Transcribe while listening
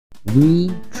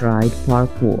We tried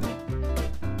parkour.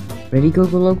 Ready,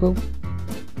 Coco Loco?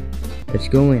 Let's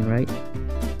go in, right?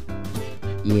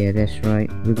 Yeah, that's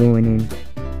right. We're going in.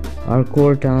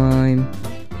 Parkour time.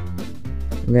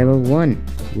 Level 1.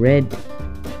 Red.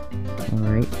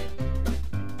 Alright.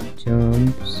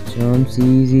 Jumps,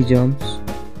 easy jumps.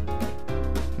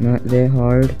 Not that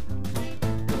hard.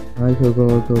 Hi, Coco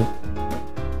Loco.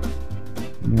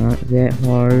 Not that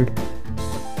hard.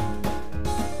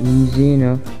 Easy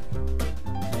enough.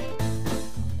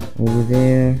 Over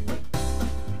there.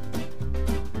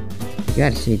 I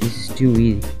gotta say, this is too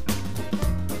easy.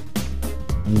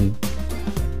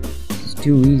 This is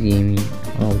too easy,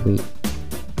 oh wait.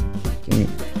 Damn it.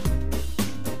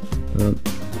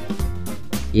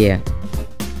 Yeah.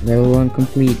 Level 1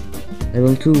 complete.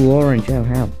 Level 2 orange, oh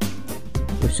how?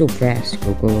 We're so fast,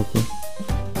 Coco Loco.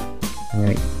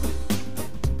 Alright.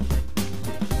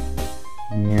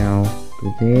 Now,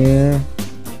 go there.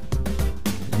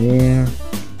 There.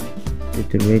 Get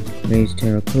the red glazed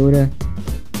terracotta.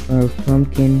 Carved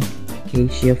pumpkin.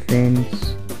 Acacia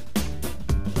fence.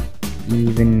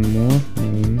 Even more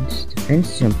fence. The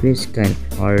fence jump is kind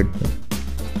of hard, but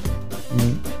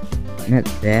not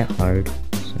that hard.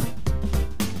 So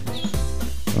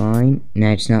it's fine.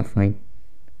 Nah, it's not fine.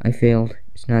 I failed.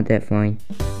 It's not that fine.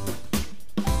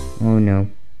 Oh no.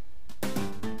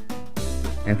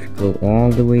 I have to go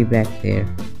all the way back there.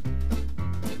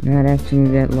 Not actually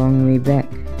that long way back.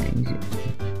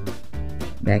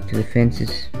 Back to the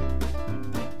fences.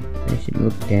 I should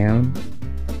look down.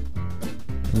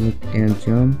 Look down,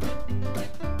 jump.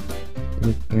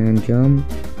 Look down, jump.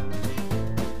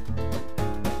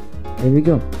 There we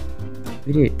go.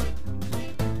 We did it.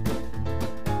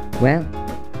 Well,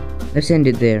 let's end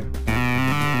it there.